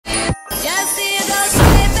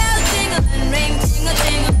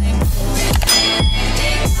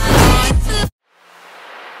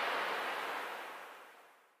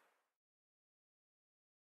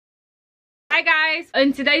Hi guys,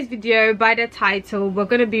 in today's video, by the title, we're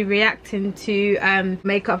going to be reacting to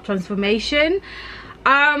makeup transformation.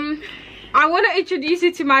 I want to introduce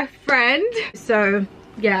you to my friend, so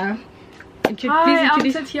yeah. Hi,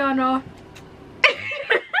 I'm Tatiana.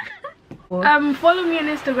 Follow me on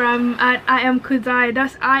Instagram at IamKudzii.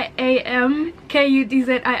 That's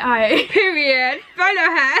IAMKUDZII. Period. Follow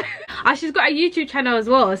her. She's got a YouTube channel as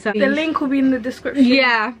well, so the link will be in the description.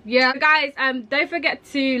 Yeah. Guys, don't forget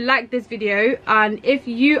to like this video, and if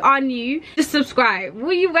you are new, just subscribe.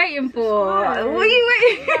 What are you waiting for? What are you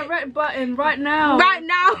waiting for? That red button right now. Right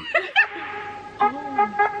now.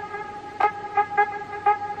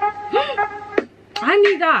 I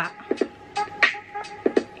need that.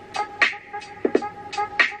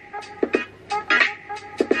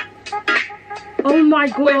 Oh my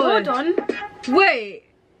god. Wait, hold on. Wait.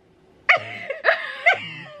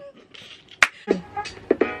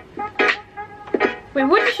 Wait,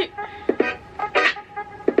 what did she...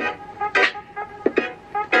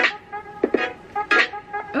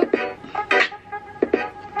 Oh.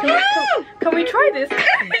 Can we try this?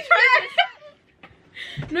 Can we try this?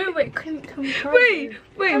 No, wait, can we try this?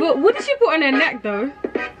 Wait, what did she put on her neck though?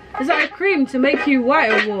 Is that a cream to make you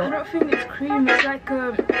white or what? I don't think it's cream, it's like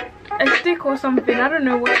a stick or something. I don't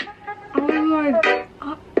know what. Oh my god.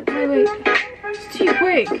 Wait. It's too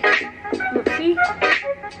quick. Look, see?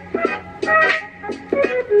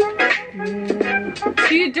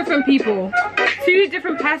 Two different people. Two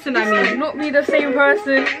different person, I mean. Not be the same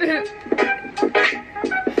person.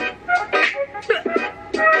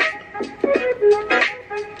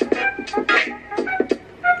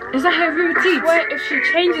 Is that her real teeth? Wait, if she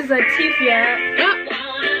changes her teeth, yeah.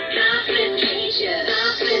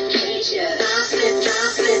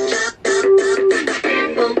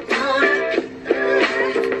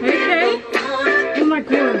 Okay. Oh my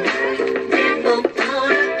god.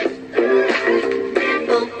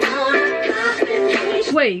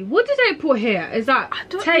 Wait, what did they put here? Is that I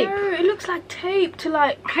don't tape? know. It looks like tape to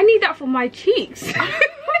like. I need that for my cheeks.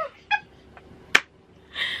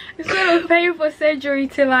 It's sort of paying for surgery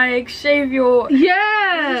to like shave your.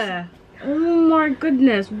 Yeah. Oh my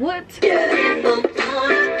goodness. What? Stop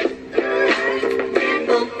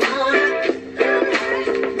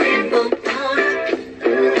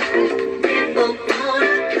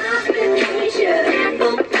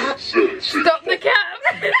the cap!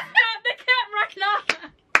 Stop the cap right now!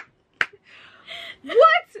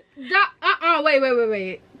 What? That?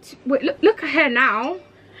 Wait. Look at her now.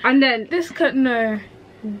 And then This could no.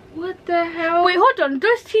 what the hell? Wait, hold on.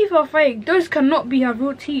 Those teeth are fake. Those cannot be her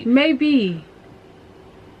real teeth. Maybe.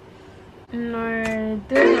 No,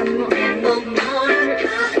 those are not her real teeth.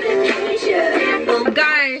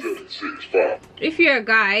 Guys, if you're a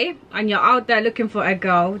guy and you're out there looking for a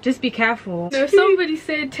girl, just be careful. No, somebody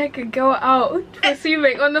said take a girl out for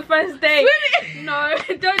swimming on the first day. No,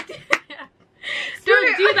 don't do that.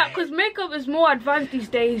 Don't do that because makeup is more advanced these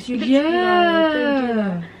days. You literally don't do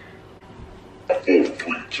that. 4, 3,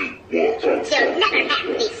 2, 1. You'll never have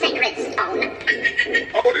the sacred stone.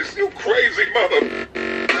 Oh, this you crazy mother.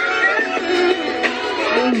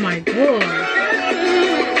 Oh my god.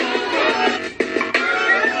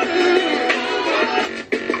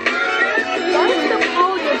 Why is the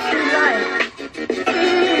powder too light?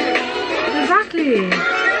 Exactly.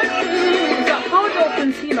 Is that powder or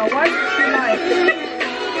concealer? Why is it too light?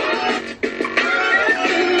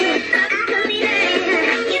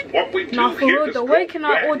 Now for real though, where can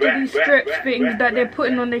I order these strips things that they're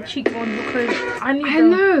putting on their cheekbones, because I need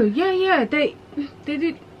them. know, yeah, they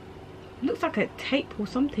did. Looks like a tape or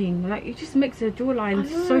something. Like it just makes the jawline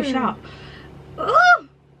so sharp. Ugh!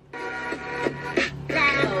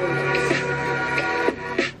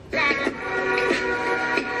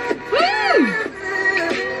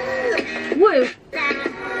 What?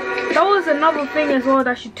 That was another thing as well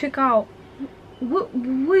that she took out. What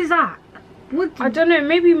is that? What? I don't know,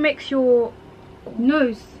 maybe makes your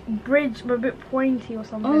nose bridge a bit pointy or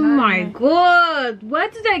something. Oh my god, where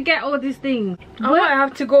did they get all these things? I might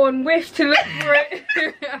have to go on Wish to look for it.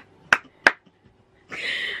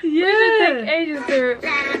 Yeah, it take ages to.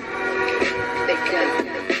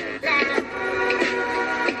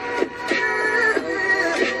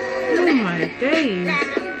 Oh my days.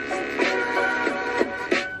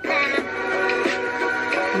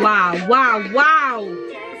 Wow.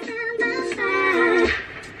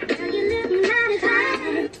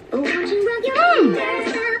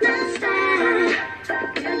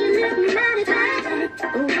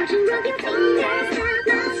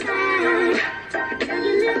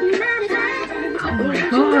 Oh my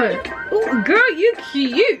god. Oh, girl, you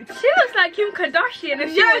cute. She looks like Kim Kardashian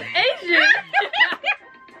if she was Asian.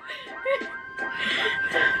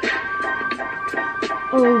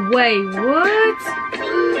 Oh wait, what?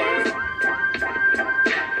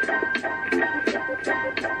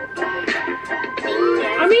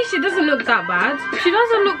 I mean, she doesn't look that bad. She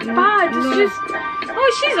doesn't look bad. It's No. just. Oh,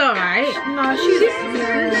 she's alright. No,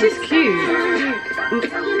 She's cute.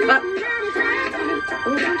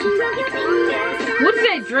 What did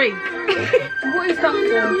they drink? What is that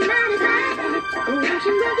for?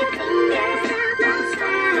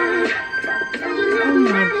 Oh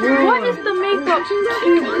my god. Why is the makeup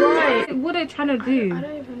too bright? What are they trying to do? I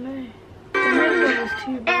don't even know. The makeup is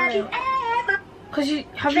too bright. Cause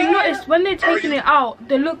have you noticed when they're taking it out,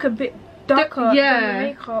 they look a bit darker Yeah. than the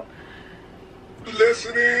makeup.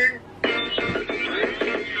 Listening?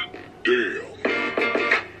 Damn.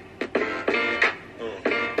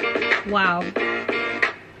 Wow.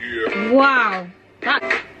 Yeah, Wow. That.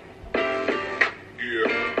 yeah.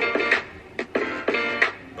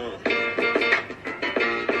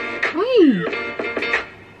 Wait.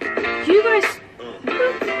 You guys.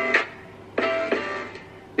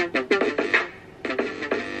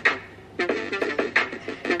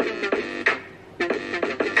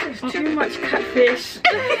 It's too much catfish.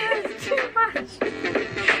 It's too much.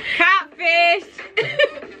 Catfish.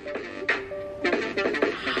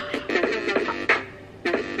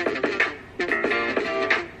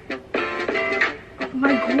 Oh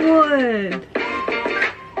my god.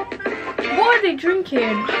 What are they drinking?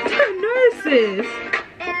 I don't know, sis.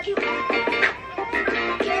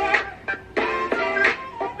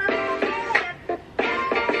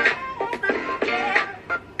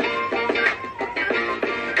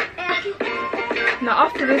 Now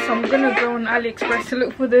after this, I'm gonna go on AliExpress to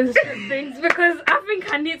look for those things because I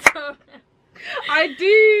think I need some. I I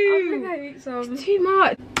do. think I need some. Too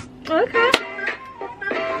much. Okay.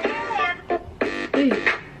 Ew.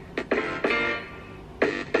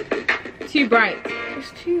 Too bright.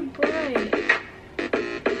 It's too bright.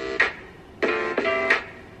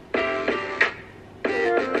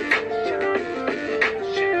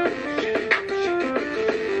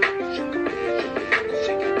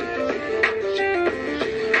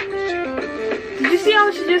 Did you see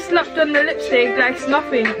how she just slapped on the lipstick like it's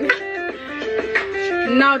nothing?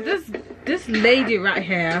 Now this lady right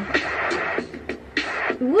here.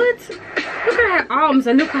 What? Look at her arms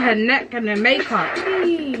and look at her neck and her makeup.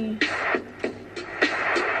 Hey.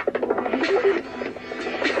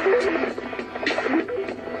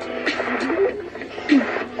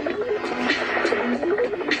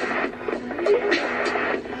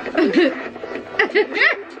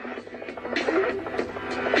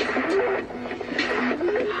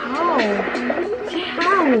 How?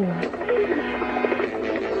 How?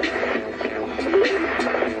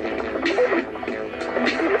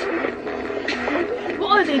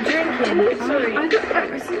 What are they drinking? Sorry. I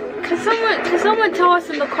don't, Can someone tell us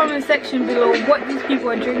in the comment section below what these people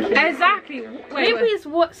are drinking? exactly. Maybe it's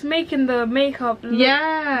what's making the makeup look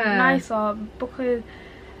nicer because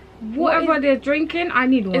Whatever they're drinking, I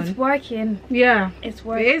need one. it's working. Yeah. It's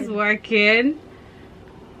working. It is working.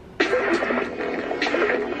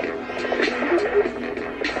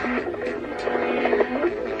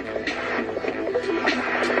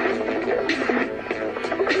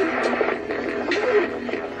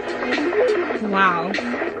 Wow.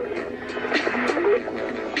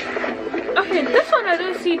 Okay, this one I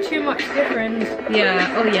don't see too much difference.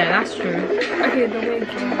 Yeah. Oh yeah, that's true. Okay, the wig.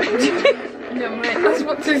 Never mind. That's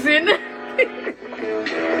what is in.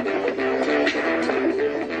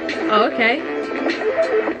 Oh, okay.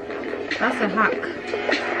 That's a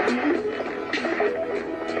hack.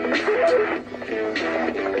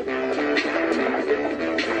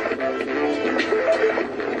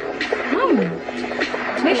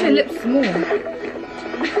 Make your lips small.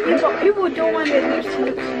 Yeah, but people don't want their lips to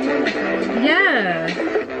look small. Yeah.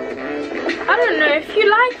 I don't know. If you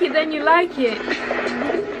like it, then you like it.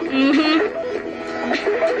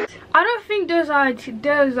 I don't think those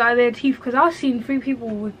are their teeth because I've seen 3 people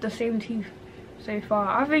with the same teeth so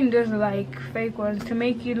far. I think those are like fake ones to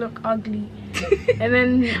make you look ugly, and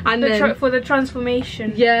then for the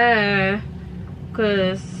transformation. Yeah.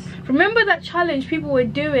 Cause remember that challenge people were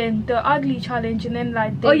doing, the ugly challenge, and then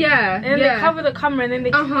like oh yeah, and then they cover the camera and then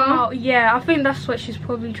they come out. Yeah, I think that's what she's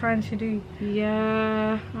probably trying to do.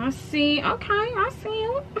 Yeah, I see. Okay, I see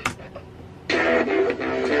you.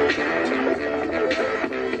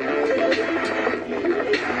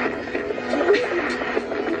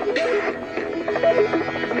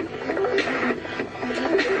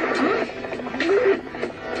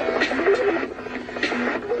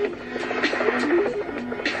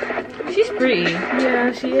 She's pretty.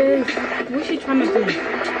 Yeah, she is. What's she trying to do?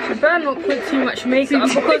 She better not put too much makeup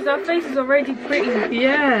because her face is already pretty.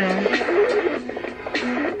 Yeah.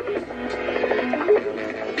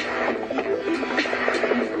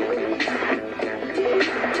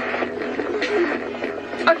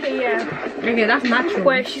 Okay, yeah. Okay, that's natural.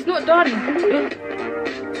 Wait, she's not done.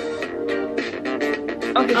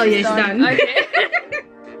 Okay, Oh, yeah, she's done. Okay.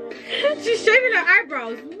 She's shaving her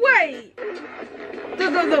eyebrows. Wait.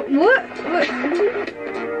 What?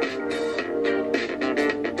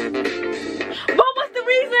 What was the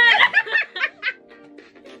reason?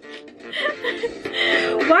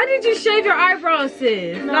 Why did you shave your eyebrows,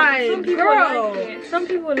 sis? No, like, some people girl. like it. Some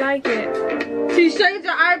people like it. She shaved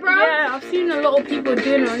her eyebrows? Yeah, I've seen a lot of people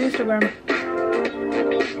doing it on Instagram.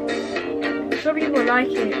 Some people like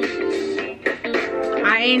it.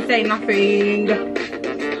 I ain't saying nothing.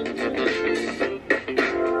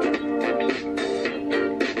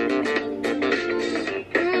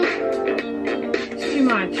 It's too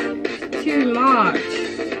much. It's too much.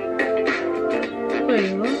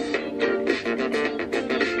 Wait, what?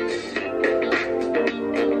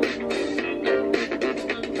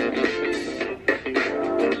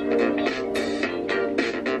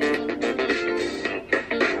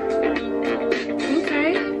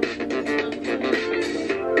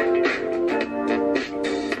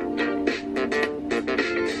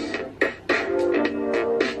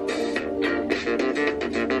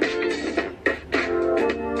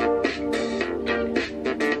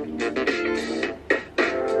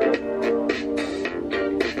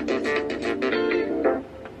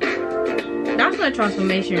 That's not a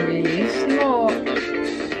transformation, really. It's not.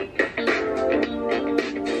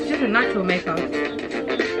 It's just a natural makeup.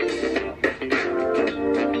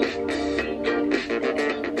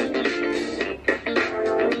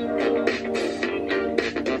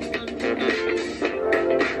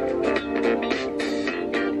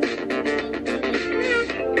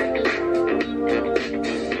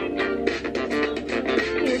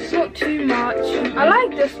 It's not too much. I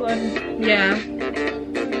like this one. Yeah.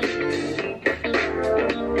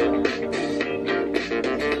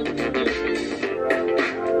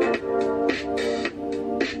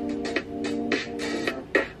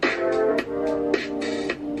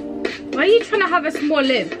 Why are you trying to have a small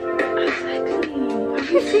lip? Exactly.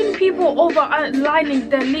 Have you seen people overlining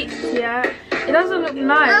their lips? Yeah, it doesn't look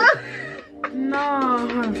nice. No,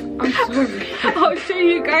 I'm sorry. I'll show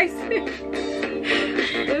you guys.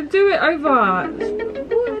 Do it over.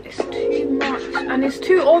 It's too much, and it's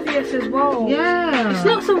too obvious as well. Yeah.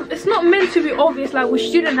 It's not meant to be obvious. Like, we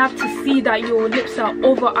shouldn't have to see that your lips are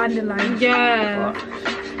over underlined. Yeah.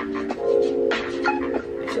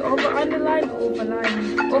 Is it over underlined or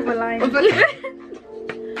overlined? Overlined.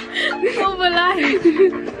 Overlined.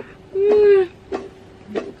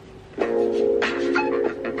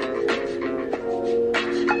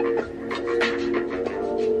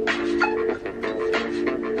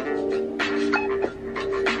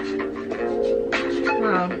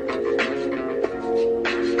 Wow.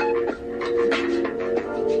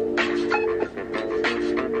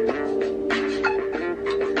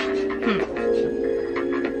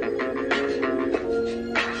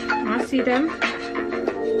 I see them.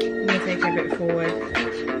 I'm gonna take it a bit forward.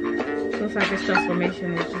 Looks like this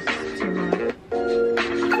transformation is just too much.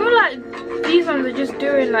 I feel like these ones are just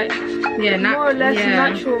doing like Yeah, more or less yeah.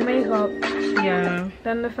 natural makeup Yeah.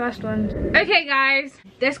 than the first ones. Okay, guys,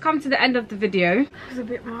 let's come to the end of the video. It's a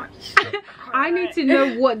bit much. I need to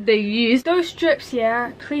know what they used. Those strips,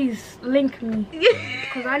 yeah, please link me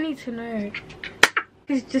because I need to know.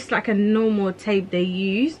 It's just like a normal tape they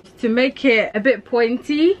used to make it a bit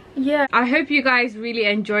pointy. Yeah. I hope you guys really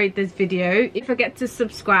enjoyed this video. Don't forget to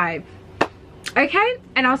subscribe. Okay,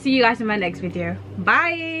 and I'll see you guys in my next video.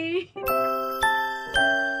 Bye.